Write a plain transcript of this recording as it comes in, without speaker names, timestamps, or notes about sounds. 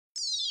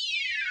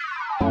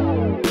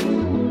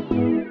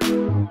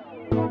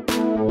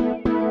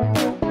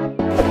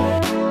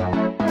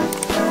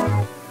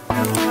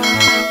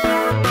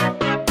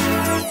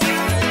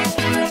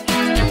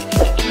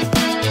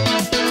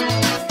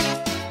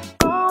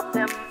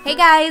Hey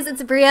guys,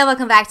 it's BRIA.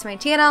 Welcome back to my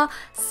channel.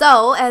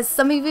 So, as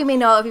some of you may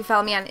know if you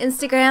follow me on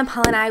Instagram,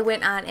 Paul and I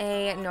went on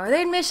a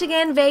Northern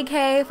Michigan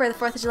vacay for the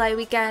 4th of July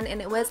weekend,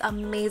 and it was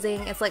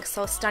amazing. It's like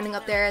so stunning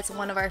up there. It's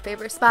one of our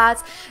favorite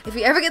spots. If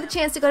you ever get the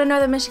chance to go to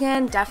Northern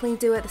Michigan, definitely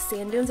do it. The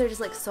sand dunes are just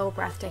like so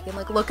breathtaking.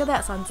 Like, look at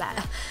that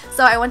sunset.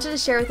 So I wanted to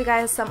share with you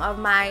guys some of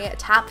my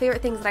top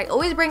favorite things that I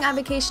always bring on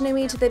vacation with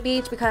me to the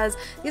beach, because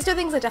these are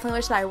things I definitely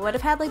wish that I would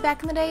have had like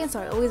back in the day, and so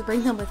I always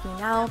bring them with me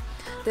now.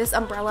 This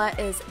umbrella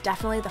is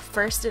definitely the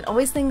first and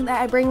always thing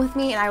that I bring with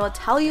me, and I will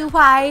tell you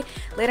why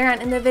later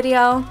on in the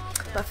video.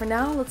 But for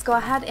now, let's go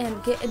ahead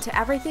and get into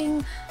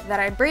everything that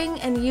I bring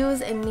and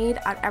use and need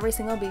on every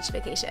single beach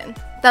vacation.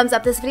 Thumbs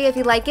up this video if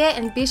you like it,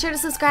 and be sure to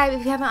subscribe if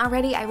you haven't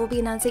already. I will be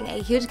announcing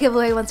a huge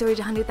giveaway once we reach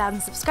 100,000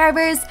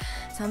 subscribers,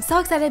 so I'm so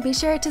excited. Be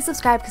sure to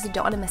subscribe because you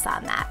don't want to miss out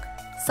on that.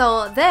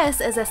 So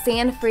this is a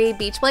sand-free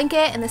beach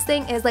blanket, and this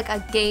thing is like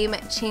a game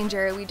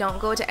changer. We don't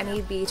go to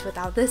any beach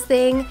without this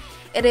thing.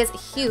 It is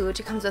huge.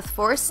 It comes with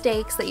 4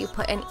 stakes that you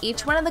put in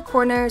each one of the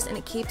corners, and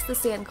it keeps the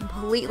sand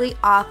completely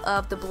off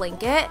of the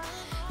blanket.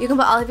 You can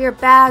put all of your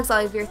bags,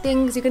 all of your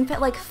things. You can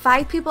fit like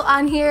 5 people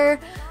on here.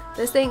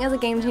 This thing is a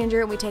game changer,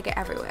 and we take it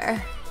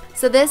everywhere.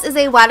 So this is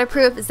a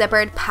waterproof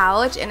zippered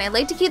pouch, and I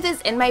like to keep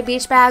this in my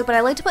beach bag, but I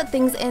like to put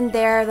things in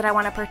there that I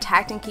want to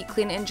protect and keep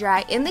clean and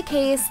dry in the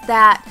case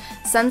that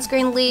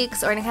sunscreen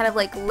leaks or any kind of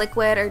like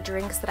liquid or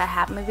drinks that I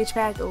have in my beach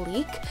bag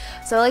leak.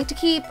 So I like to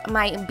keep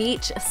my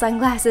beach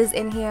sunglasses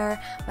in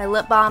here, my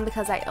lip balm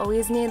because I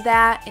always need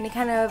that, any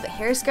kind of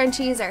hair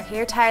scrunchies or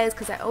hair ties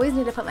because I always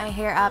need to put my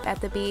hair up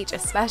at the beach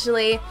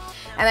especially,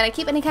 and then I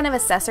keep any kind of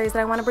accessories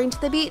that I want to bring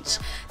to the beach.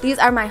 These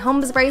are my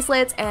Homes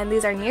bracelets, and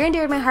these are near and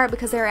dear to my heart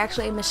because they're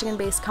actually a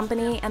Michigan-based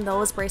company, and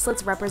those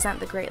bracelets represent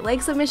the Great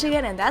Lakes of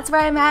Michigan, and that's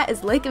where I'm at,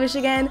 is Lake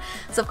Michigan.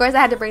 So of course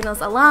I had to bring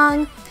those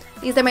along.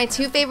 These are my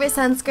 2 favorite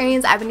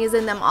sunscreens. I've been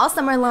using them all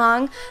summer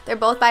long. They're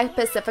both by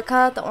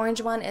Pacifica. The orange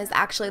one is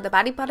actually the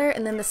body butter,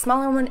 and then the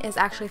smaller one is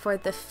actually for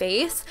the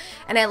face.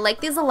 And I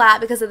like these a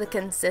lot because of the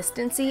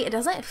consistency. It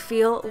doesn't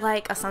feel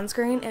like a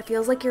sunscreen. It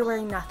feels like you're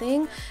wearing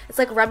nothing. It's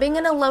like rubbing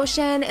in a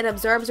lotion. It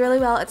absorbs really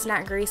well. It's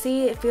not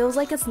greasy. It feels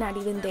like it's not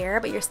even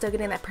there, but you're still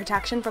getting that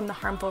protection from the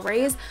harmful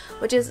rays,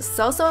 which is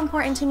so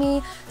important to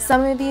me.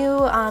 Some of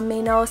you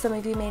may know, some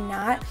of you may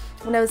not.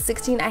 When I was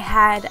 16, I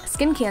had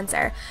skin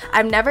cancer.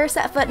 I've never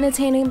set foot in a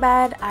tanning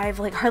bed. I've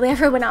like hardly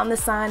ever went out in the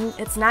sun.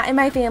 It's not in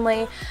my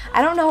family.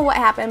 I don't know what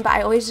happened, but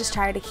I always just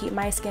try to keep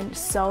my skin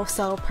so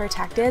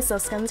protected. So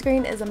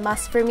sunscreen is a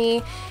must for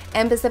me.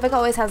 And Pacific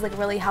always has like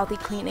really healthy,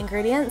 clean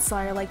ingredients, so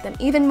I like them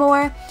even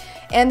more.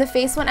 And the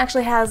face one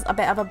actually has a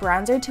bit of a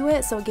bronzer to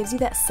it, so it gives you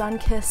that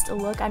sun-kissed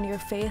look on your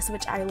face,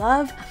 which I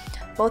love.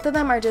 Both of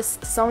them are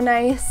just so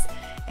nice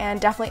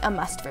and definitely a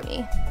must for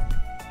me.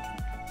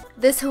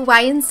 This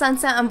Hawaiian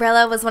sunset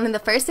umbrella was one of the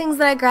first things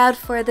that I grabbed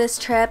for this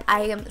trip.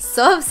 I am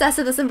so obsessed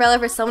with this umbrella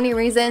for so many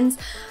reasons.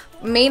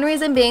 Main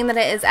reason being that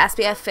it is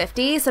SPF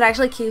 50, so it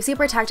actually keeps you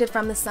protected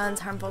from the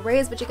sun's harmful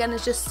rays, which again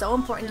is just so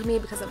important to me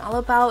because I'm all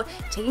about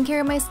taking care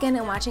of my skin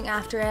and watching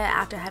after it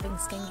after having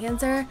skin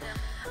cancer.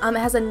 It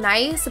has a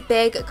nice,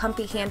 big,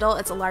 comfy handle.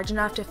 It's large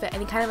enough to fit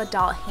any kind of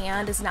adult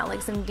hand. It's not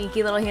like some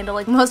dinky little handle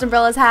like most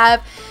umbrellas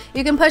have.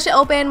 You can push it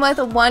open with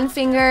 1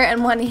 finger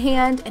and 1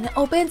 hand, and it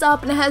opens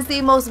up and it has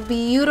the most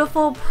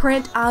beautiful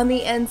print on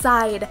the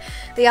inside.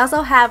 They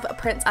also have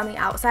prints on the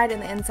outside and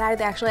the inside.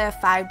 They actually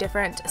have 5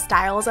 different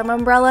styles of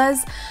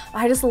umbrellas.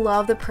 I just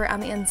love the print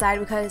on the inside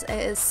because it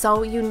is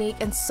so unique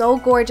and so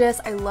gorgeous.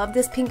 I love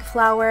this pink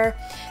flower.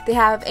 They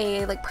have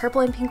a like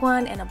purple and pink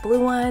one and a blue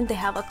one. They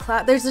have a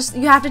cloud. There's just,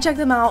 you have to check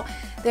them out.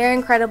 They're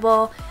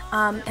incredible,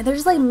 and they're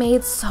just like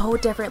made so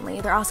differently.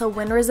 They're also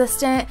wind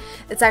resistant.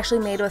 It's actually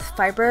made with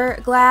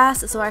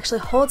fiberglass, so it actually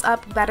holds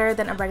up better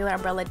than a regular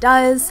umbrella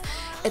does.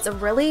 It's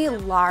really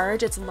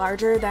large. It's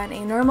larger than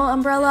a normal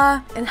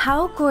umbrella. And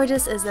how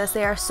gorgeous is this?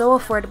 They are so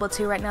affordable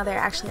too. Right now they're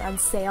actually on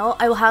sale.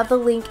 I will have the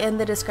link in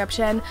the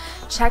description.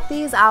 Check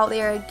these out.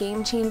 They are a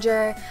game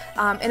changer,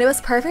 and it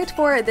was perfect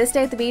for this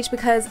day at the beach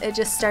because it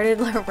just started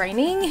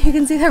raining. You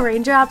can see the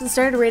raindrops. It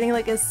started raining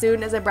like as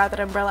soon as I brought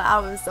that umbrella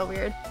out. It was so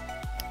weird.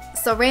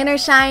 So rain or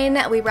shine,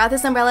 we brought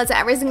this umbrella to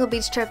every single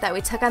beach trip that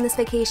we took on this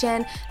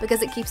vacation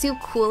because it keeps you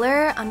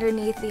cooler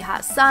underneath the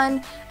hot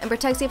sun and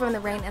protects you from the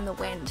rain and the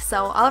wind. So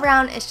all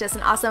around, it's just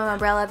an awesome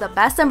umbrella, the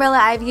best umbrella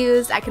I've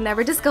used. I can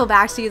never just go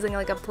back to using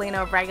like a plain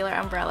old regular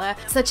umbrella.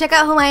 So check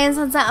out Hawaiian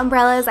Sunset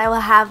umbrellas. I will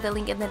have the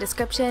link in the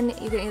description.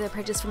 You can either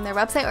purchase from their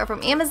website or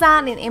from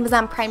Amazon, and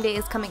Amazon Prime Day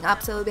is coming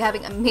up, so we'll be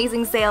having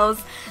amazing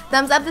sales.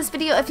 Thumbs up this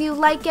video if you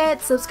like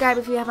it. Subscribe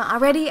if you haven't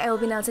already. I will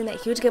be announcing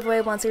that huge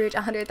giveaway once we reach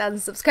 100,000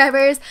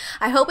 subscribers.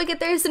 I hope we get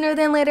there sooner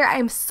than later. I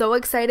am so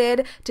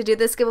excited to do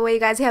this giveaway. You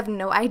guys have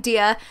no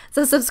idea.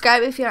 So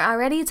subscribe if you aren't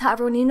already. Tell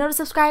everyone you know to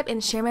subscribe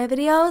and share my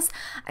videos.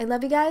 I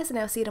love you guys, and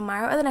I'll see you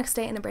tomorrow or the next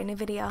day in a brand new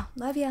video.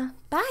 Love ya.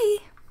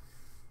 Bye.